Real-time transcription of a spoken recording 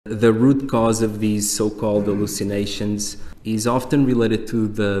The root cause of these so-called hallucinations is often related to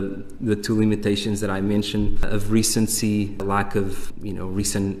the two limitations that I mentioned of recency, lack of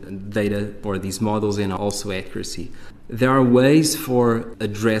recent data for these models, and also accuracy. There are ways for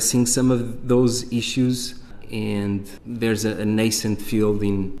addressing some of those issues, and there's a nascent field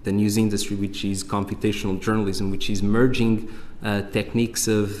in the news industry, which is computational journalism, which is merging techniques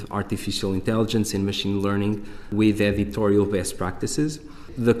of artificial intelligence and machine learning with editorial best practices.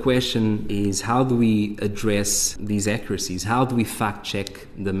 The question is, how do we address these accuracies? How do we fact check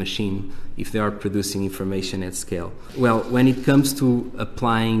the machine if they are producing information at scale? Well, when it comes to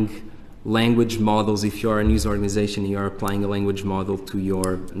applying language models, if you're a news organization and you're applying a language model to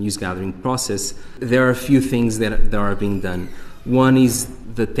your news gathering process, there are a few things that are being done. One is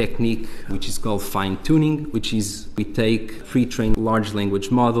the technique which is called fine-tuning, which is we take pre-trained large language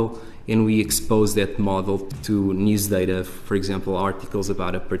model and we expose that model to news data, for example, articles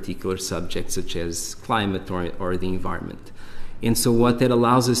about a particular subject such as climate or the environment. And so what that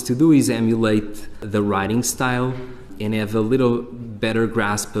allows us to do is emulate the writing style and have a little better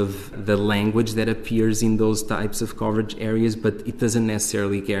grasp of the language that appears in those types of coverage areas, but it doesn't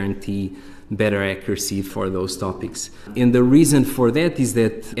necessarily guarantee better accuracy for those topics. And the reason for that is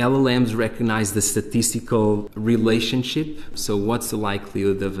that LLMs recognize the statistical relationship. So what's the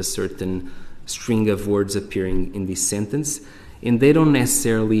likelihood of a certain string of words appearing in this sentence? And they don't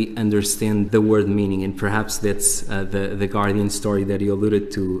necessarily understand the word meaning. And perhaps that's the Guardian story that you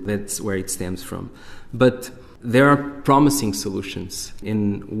alluded to. That's where it stems from. But there are promising solutions,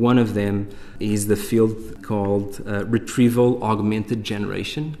 and one of them is the field called Retrieval Augmented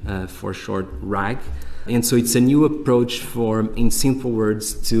Generation, for short RAG. And so it's a new approach for, in simple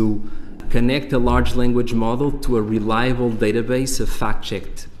words, to connect a large language model to a reliable database of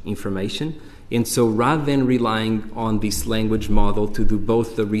fact-checked information. And so rather than relying on this language model to do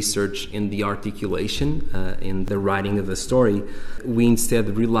both the research and the articulation in the writing of a story, we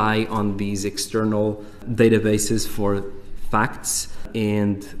instead rely on these external databases for facts,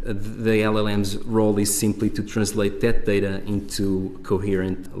 and the LLM's role is simply to translate that data into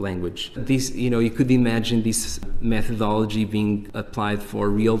coherent language. This, you could imagine this methodology being applied for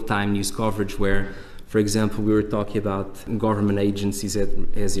real-time news coverage where, for example, we were talking about government agencies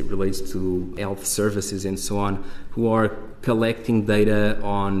as it relates to health services and so on, who are collecting data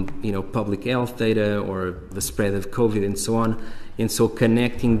on, public health data or the spread of COVID and so on. And so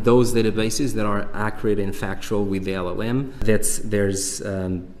connecting those databases that are accurate and factual with the LLM, there's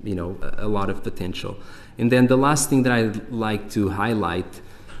a lot of potential. And then the last thing that I'd like to highlight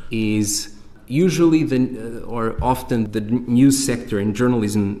is usually often the news sector in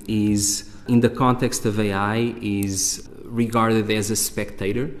journalism is, in the context of AI, is regarded as a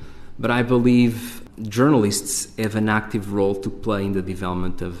spectator, but I believe journalists have an active role to play in the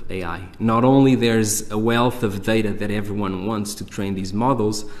development of AI. Not only there's a wealth of data that everyone wants to train these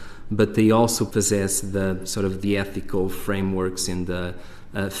models, but they also possess the ethical frameworks and the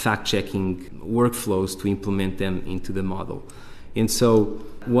fact-checking workflows to implement them into the model. And so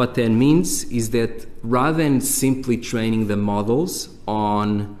what that means is that rather than simply training the models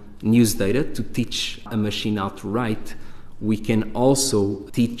on news data to teach a machine how to write, we can also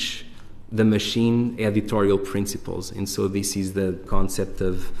teach the machine editorial principles. And so this is the concept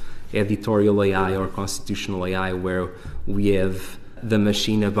of editorial AI or constitutional AI, where we have the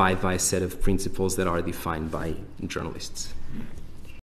machine abide by a set of principles that are defined by journalists.